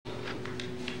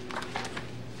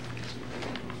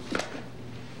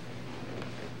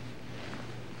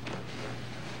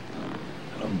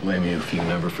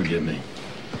forgive me?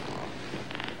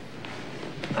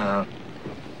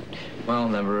 Well,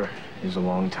 never is a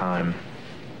long time.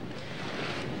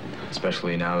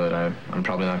 Especially now that I'm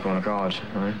probably not going to college,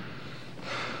 right?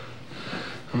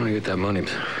 I'm gonna get that money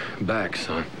back,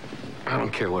 son. I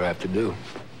don't care what I have to do.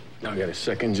 I'll get a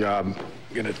second job,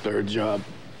 get a third job.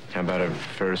 How about a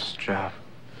first job?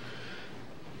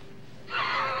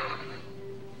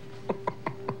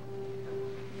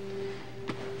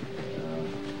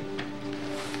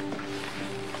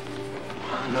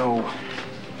 I don't know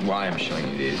why I'm showing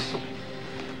you these.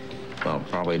 Well,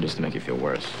 probably just to make you feel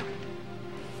worse.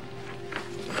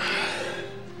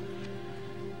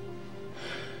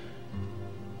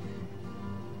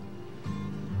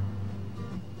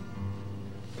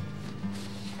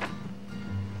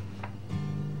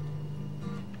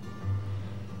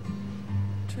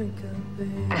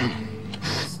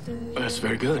 That's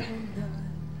very good.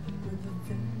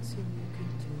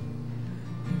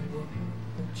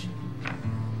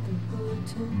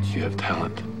 You have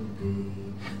talent.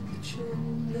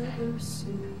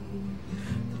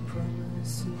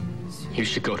 You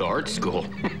should go to art school.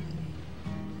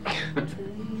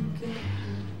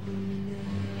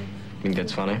 Think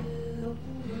that's funny?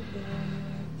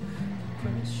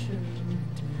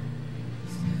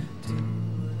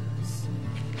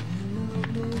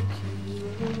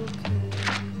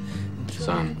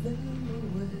 Son,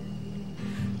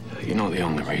 you know the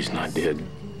only reason I did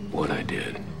what I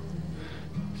did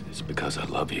is because I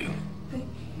love you.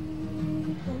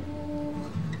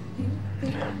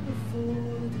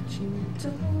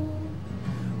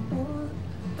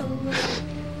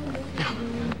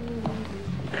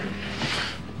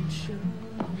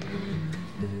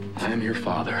 I am your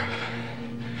father,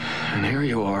 and here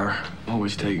you are,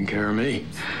 always taking care of me.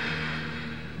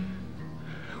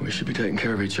 We should be taking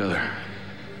care of each other.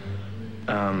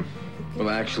 Well,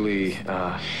 actually,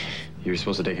 you're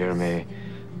supposed to take care of me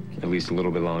at least a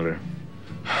little bit longer.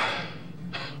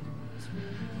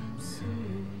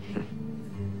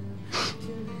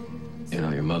 You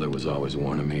know, your mother was always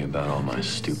warning me about all my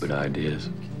stupid ideas.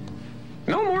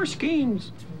 No more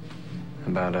schemes.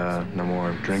 About, no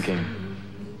more drinking.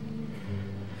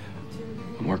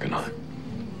 I'm working on it.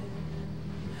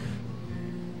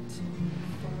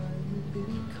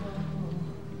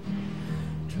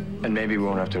 And maybe we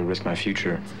won't have to risk my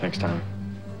future next time.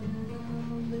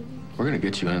 We're gonna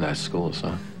get you into that school,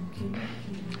 son.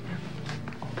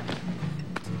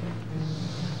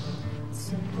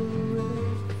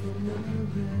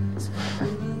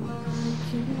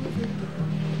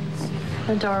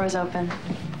 The door was open.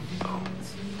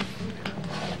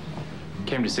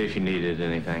 Came to see if you needed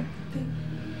anything.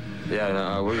 Yeah,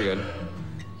 no, we're good.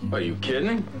 Are you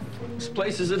kidding? This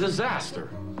place is a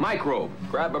disaster. Microbe,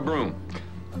 grab a broom.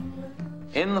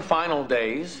 In the final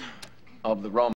days of the Roman